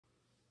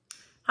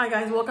Hi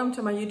guys, welcome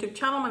to my YouTube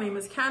channel. My name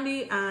is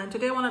Candy, and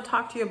today I want to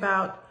talk to you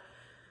about,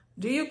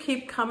 do you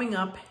keep coming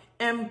up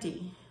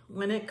empty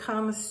when it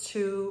comes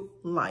to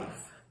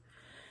life?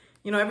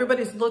 You know,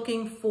 everybody's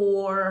looking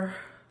for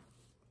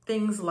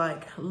things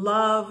like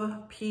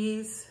love,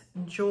 peace,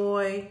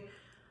 joy,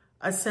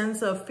 a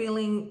sense of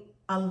feeling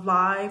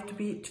alive,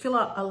 to feel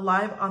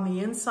alive on the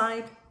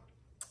inside.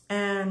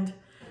 And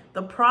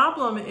the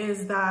problem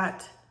is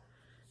that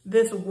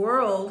this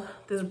world,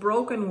 this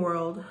broken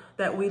world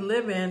that we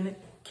live in,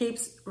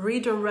 keeps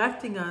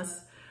redirecting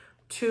us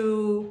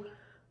to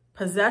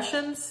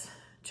possessions,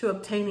 to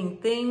obtaining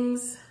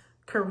things,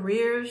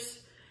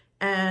 careers,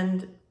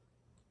 and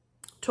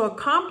to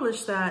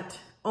accomplish that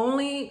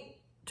only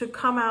to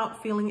come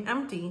out feeling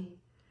empty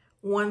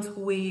once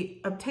we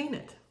obtain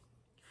it.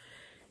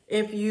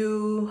 If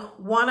you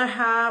want to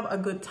have a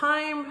good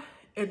time,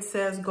 it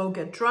says go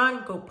get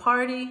drunk, go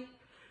party.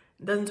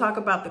 It doesn't talk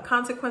about the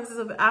consequences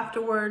of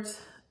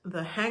afterwards,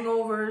 the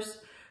hangovers,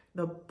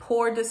 the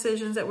poor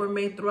decisions that were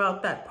made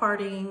throughout that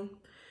partying.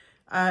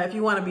 If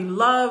you want to be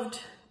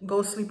loved,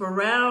 go sleep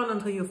around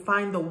until you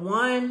find the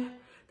one.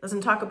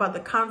 Doesn't talk about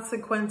the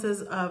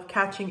consequences of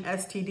catching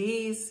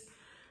STDs,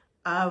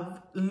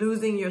 of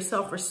losing your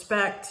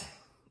self-respect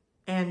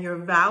and your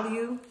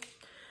value.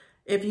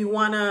 If you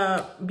want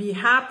to be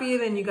happy,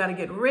 then you got to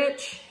get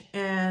rich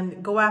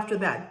and go after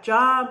that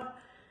job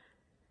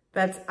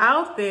that's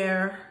out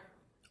there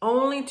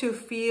only to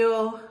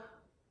feel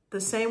the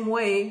same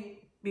way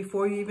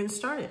before you even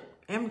started,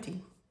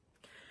 empty.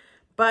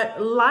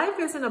 But life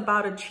isn't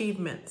about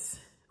achievements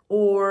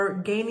or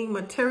gaining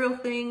material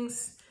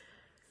things.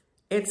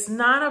 It's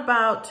not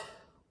about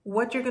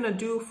what you're going to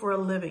do for a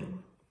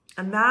living.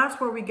 And that's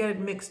where we get it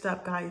mixed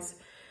up, guys.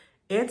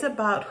 It's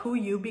about who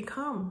you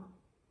become.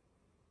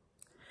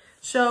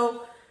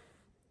 So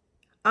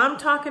I'm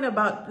talking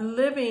about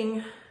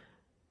living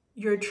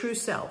your true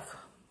self.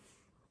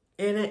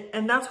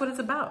 And that's what it's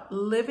about,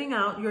 living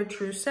out your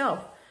true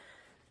self.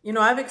 You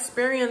know, I've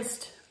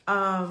experienced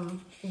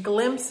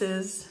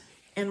glimpses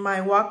in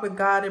my walk with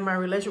God, in my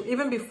relationship,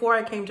 even before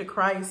I came to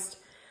Christ,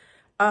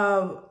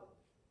 of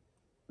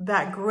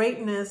that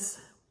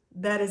greatness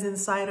that is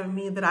inside of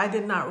me that I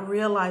did not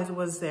realize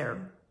was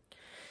there.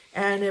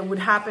 And it would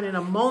happen in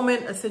a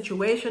moment, a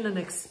situation, an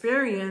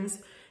experience,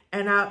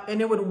 and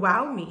it would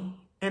wow me.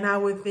 And I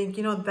would think,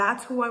 you know,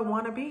 that's who I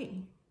want to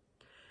be.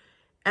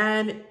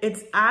 And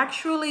it's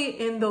actually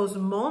in those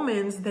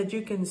moments that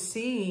you can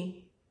see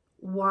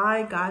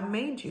why God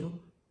made you.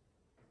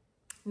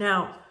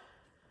 Now,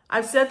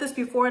 I've said this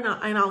before, and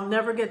I'll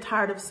never get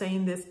tired of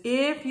saying this.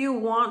 If you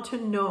want to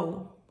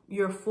know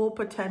your full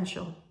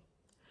potential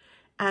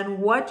and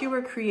what you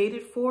were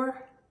created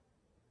for,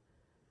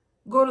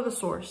 go to the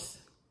source.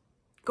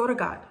 Go to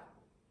God.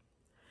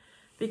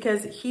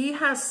 Because He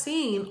has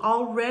seen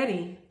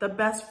already the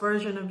best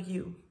version of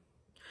you.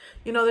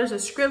 You know, there's a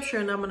scripture,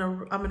 and I'm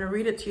gonna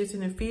read it to you. It's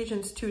in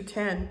Ephesians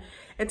 2:10.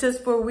 It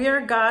says, "For we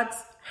are God's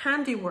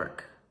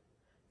handiwork,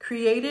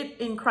 created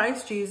in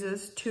Christ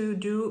Jesus to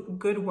do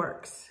good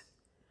works,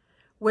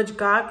 which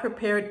God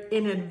prepared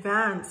in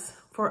advance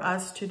for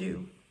us to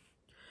do."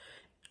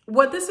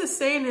 What this is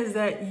saying is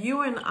that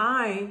you and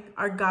I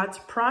are God's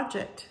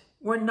project.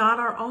 We're not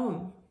our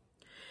own.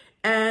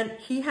 And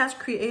He has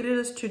created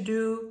us to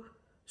do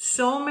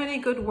so many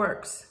good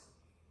works.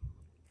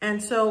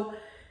 And so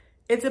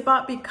it's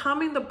about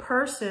becoming the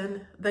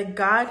person that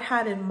God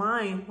had in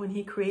mind when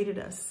He created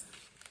us.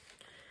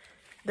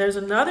 There's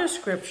another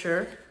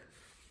scripture.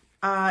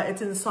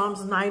 It's in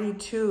Psalms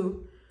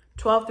 92,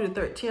 12 through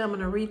 13. I'm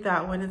going to read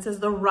that one. It says,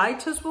 "The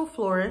righteous will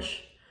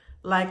flourish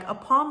like a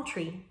palm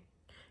tree,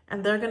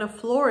 and they're going to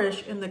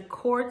flourish in the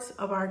courts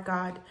of our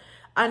God."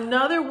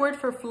 Another word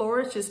for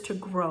flourish is to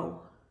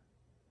grow.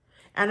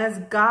 And as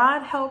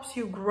God helps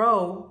you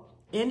grow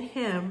in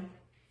Him,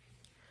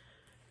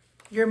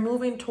 you're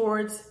moving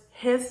towards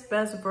His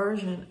best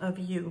version of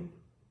you.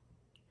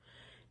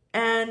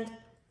 And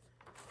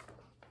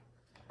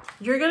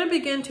you're going to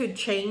begin to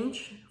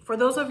change. For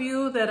those of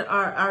you that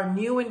are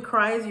new in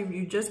Christ,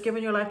 you've just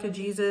given your life to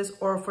Jesus,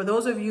 or for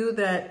those of you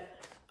that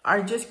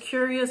are just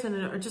curious and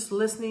are just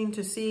listening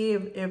to see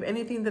if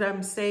anything that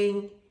I'm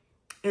saying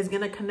is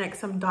going to connect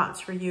some dots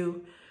for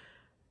you.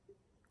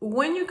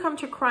 When you come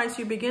to Christ,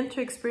 you begin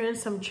to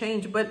experience some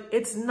change, but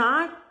it's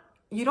not,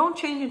 you don't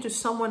change into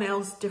someone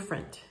else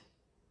different,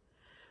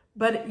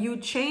 but you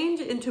change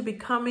into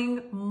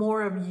becoming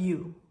more of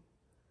you,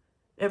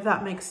 if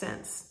that makes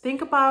sense.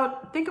 Think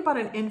about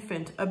an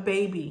infant, a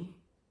baby,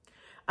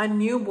 a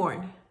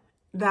newborn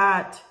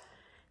that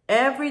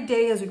every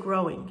day is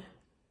growing,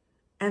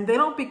 and they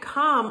don't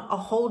become a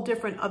whole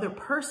different other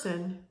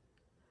person.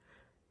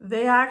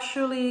 They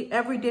actually,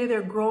 every day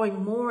they're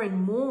growing more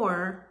and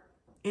more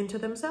into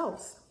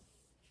themselves.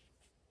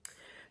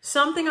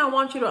 Something I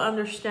want you to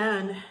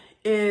understand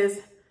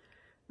is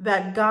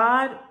that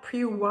God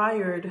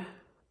pre-wired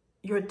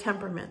your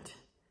temperament,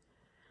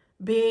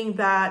 being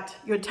that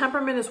your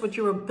temperament is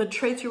the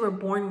traits you were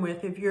born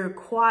with. If you're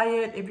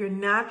quiet, if you're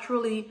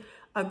naturally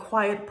a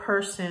quiet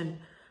person,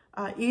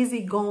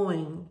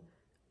 easygoing,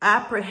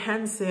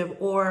 apprehensive,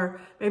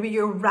 or maybe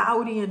you're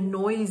rowdy and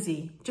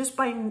noisy just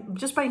by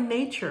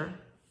nature.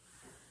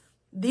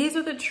 These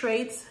are the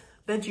traits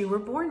that you were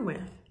born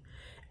with.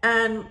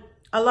 And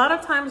a lot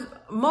of times,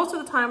 most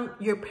of the time,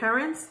 your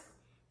parents,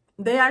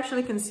 they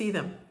actually can see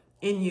them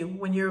in you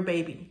when you're a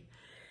baby.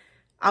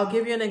 I'll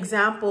give you an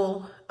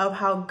example of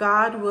how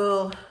God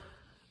will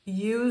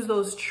use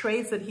those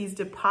traits that he's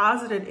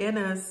deposited in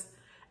us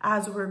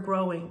as we're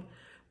growing.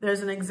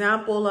 There's an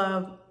example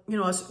of,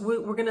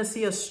 we're going to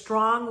see a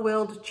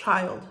strong-willed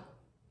child.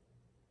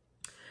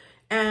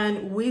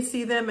 And we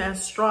see them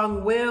as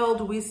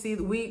strong-willed. We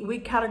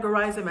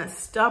categorize them as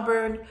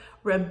stubborn,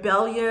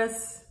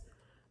 rebellious.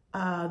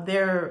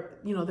 They're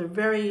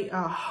very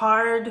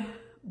hard.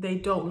 They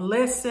don't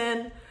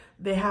listen.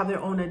 They have their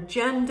own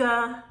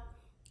agenda.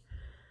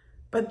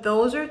 But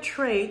those are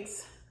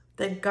traits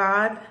that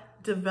God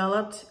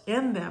developed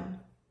in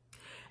them.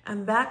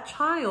 And that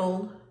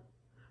child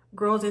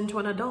grows into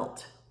an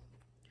adult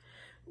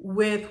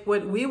with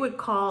what we would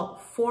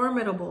call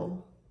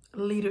formidable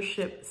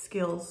leadership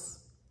skills.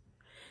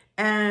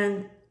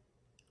 And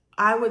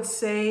I would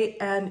say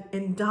an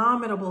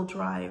indomitable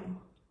drive.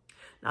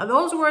 Now,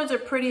 those words are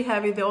pretty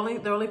heavy. They're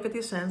only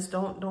 50 cents.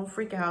 Don't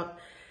freak out.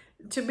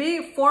 To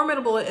be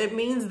formidable, it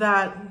means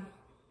that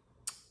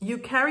you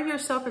carry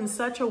yourself in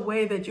such a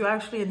way that you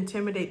actually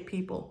intimidate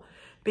people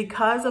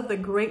because of the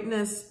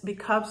greatness,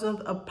 because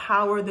of a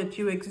power that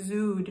you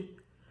exude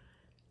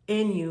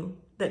in you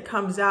that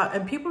comes out.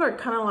 And people are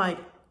kind of like,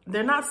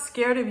 they're not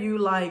scared of you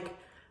like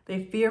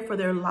they fear for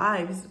their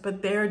lives, but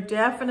you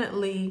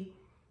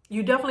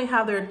definitely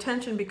have their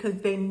attention because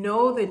they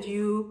know that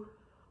you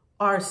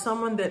are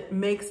someone that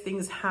makes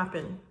things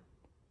happen.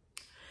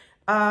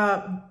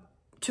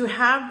 To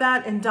have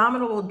that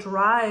indomitable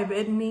drive,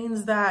 it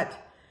means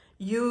that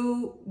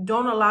you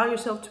don't allow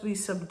yourself to be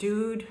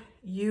subdued.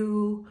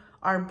 You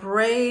are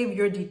brave,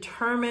 you're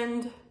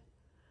determined.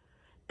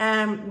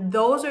 And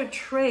those are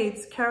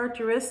traits,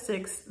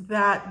 characteristics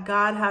that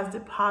God has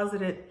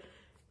deposited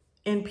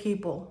in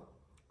people,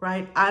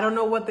 right? I don't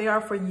know what they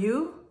are for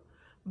you,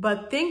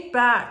 but think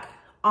back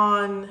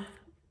on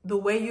the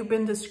way you've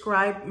been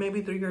described,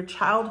 maybe through your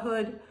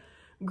childhood,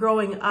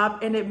 growing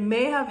up, and it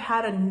may have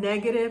had a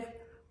negative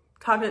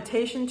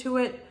connotation to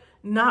it,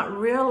 not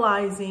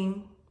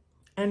realizing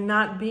and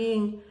not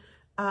being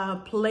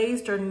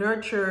placed or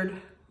nurtured,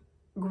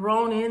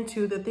 grown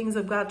into the things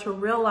of God, to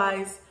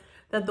realize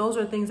that those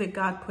are things that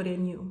God put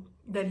in you,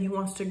 that he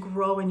wants to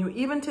grow in you,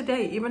 even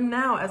today, even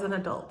now as an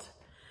adult.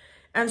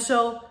 And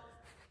so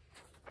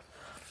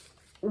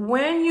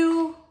when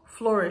you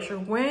flourish or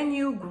when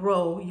you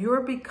grow,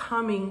 you're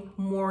becoming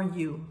more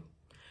you.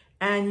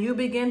 And you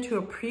begin to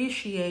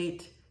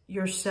appreciate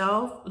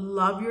yourself,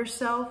 love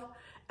yourself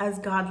as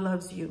God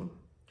loves you.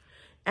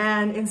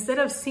 And instead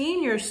of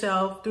seeing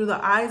yourself through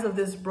the eyes of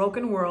this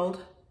broken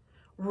world,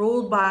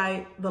 ruled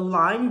by the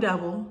lying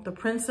devil, the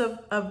prince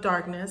of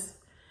darkness,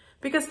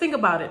 because think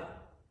about it.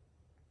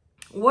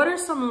 What are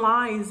some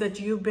lies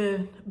that you've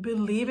been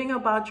believing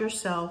about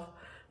yourself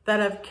that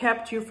have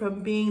kept you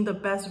from being the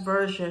best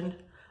version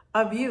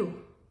of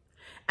you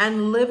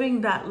and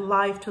living that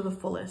life to the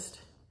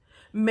fullest?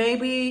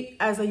 Maybe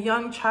as a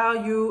young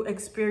child, you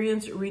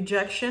experienced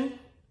rejection,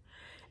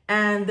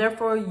 and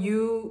therefore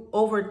you,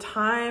 over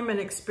time and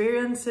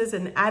experiences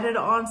and added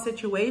on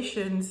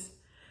situations,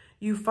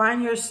 you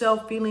find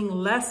yourself feeling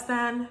less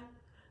than,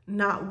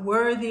 not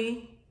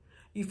worthy.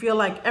 You feel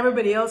like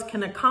everybody else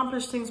can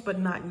accomplish things, but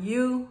not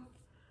you.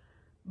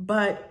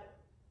 But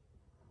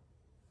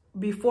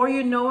before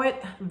you know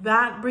it,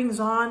 that brings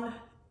on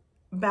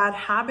bad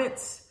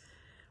habits,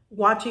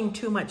 watching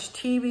too much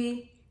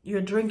TV,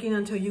 you're drinking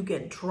until you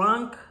get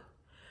drunk,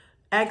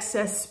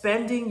 excess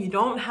spending, you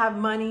don't have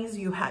monies,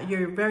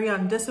 you're very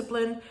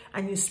undisciplined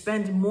and you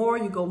spend more,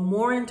 you go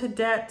more into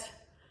debt.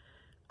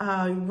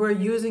 We're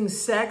using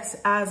sex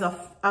as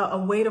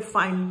a way to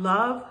find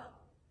love.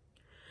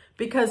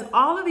 Because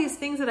all of these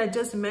things that I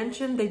just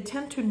mentioned, they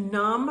tend to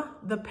numb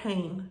the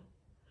pain.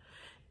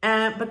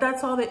 But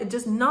that's all, it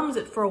just numbs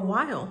it for a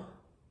while.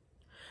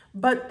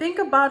 But think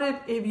about it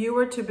if you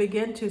were to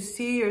begin to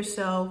see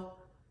yourself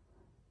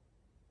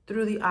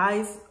through the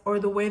eyes or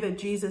the way that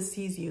Jesus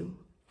sees you,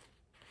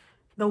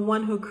 the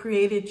one who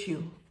created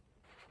you.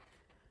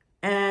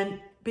 And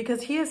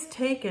because he has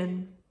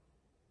taken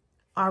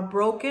our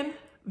broken,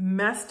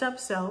 messed up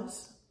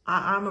selves,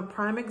 I'm a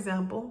prime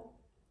example,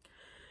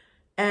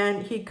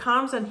 and he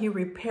comes and he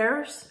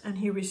repairs and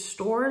he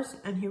restores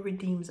and he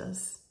redeems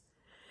us.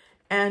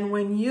 And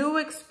when you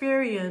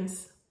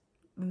experience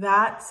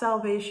that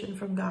salvation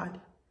from God,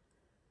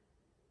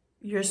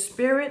 your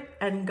spirit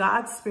and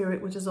God's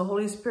spirit, which is the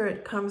Holy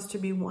Spirit, comes to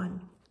be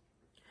one.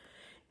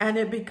 And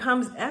it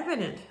becomes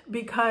evident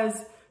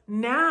because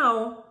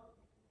now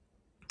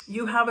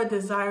you have a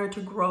desire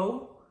to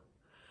grow.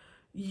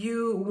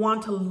 You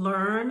want to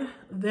learn.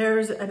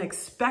 There's an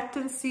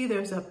expectancy.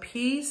 There's a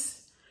peace.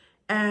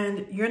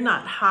 And you're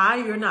not high.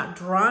 You're not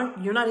drunk.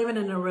 You're not even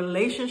in a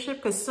relationship.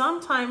 Because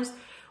sometimes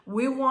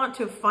We want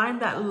to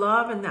find that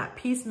love and that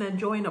peace and that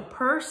joy in a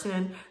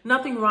person.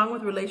 Nothing wrong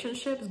with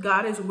relationships.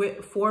 God is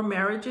for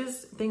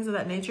marriages, things of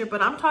that nature.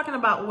 But I'm talking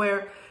about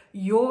where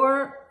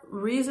your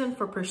reason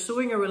for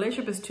pursuing a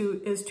relationship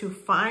is to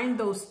find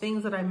those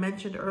things that I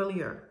mentioned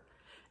earlier.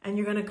 And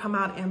you're going to come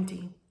out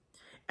empty.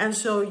 And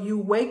so you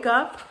wake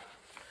up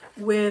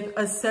with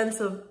a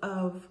sense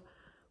of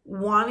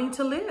wanting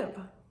to live,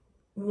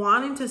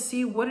 wanting to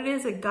see what it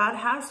is that God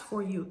has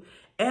for you.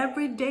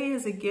 Every day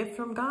is a gift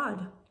from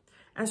God.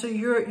 And so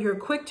you're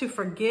quick to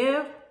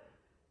forgive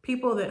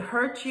people that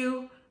hurt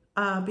you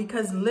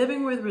because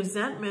living with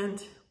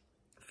resentment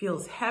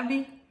feels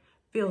heavy,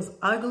 feels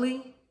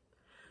ugly.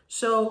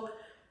 So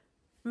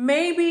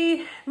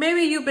maybe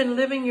you've been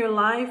living your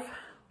life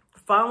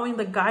following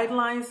the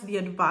guidelines, the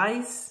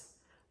advice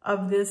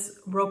of this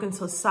broken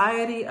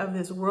society, of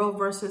this world,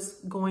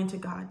 versus going to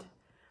God,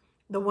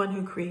 the one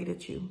who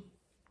created you.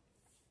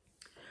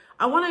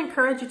 I want to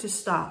encourage you to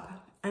stop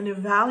and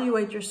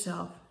evaluate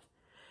yourself,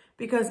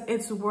 because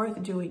it's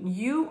worth doing.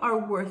 You are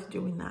worth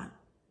doing that.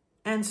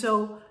 And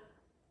so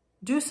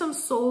do some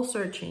soul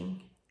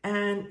searching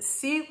and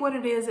see what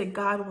it is that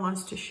God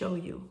wants to show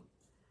you.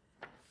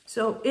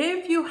 So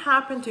if you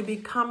happen to be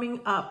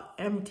coming up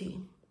empty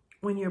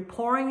when you're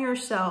pouring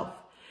yourself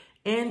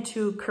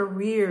into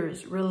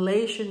careers,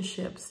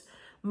 relationships,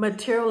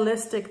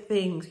 materialistic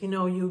things,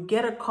 you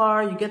get a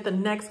car, you get the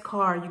next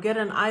car, you get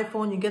an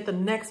iPhone, you get the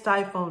next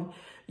iPhone,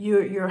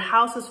 your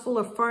house is full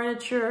of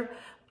furniture,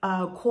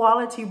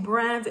 quality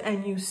brands,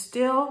 and you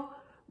still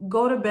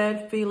go to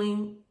bed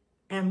feeling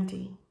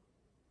empty.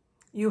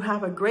 You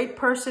have a great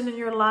person in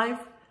your life,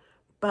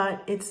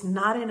 but it's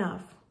not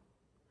enough.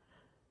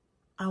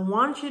 I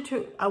want you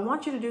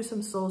to do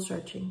some soul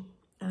searching,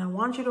 and I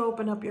want you to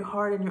open up your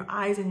heart and your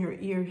eyes and your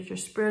ears, your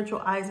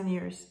spiritual eyes and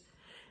ears,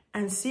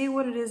 and see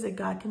what it is that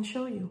God can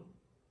show you.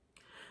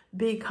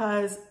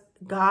 Because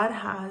God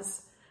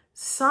has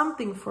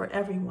something for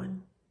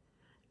everyone.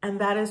 And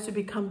that is to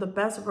become the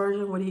best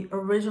version of what he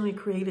originally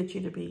created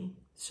you to be.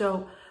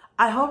 So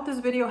I hope this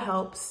video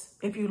helps.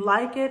 If you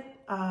like it,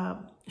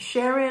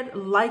 share it,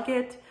 like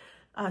it,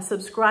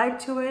 subscribe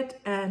to it.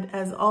 And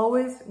as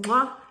always,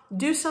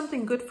 do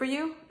something good for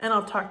you. And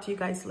I'll talk to you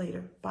guys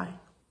later. Bye.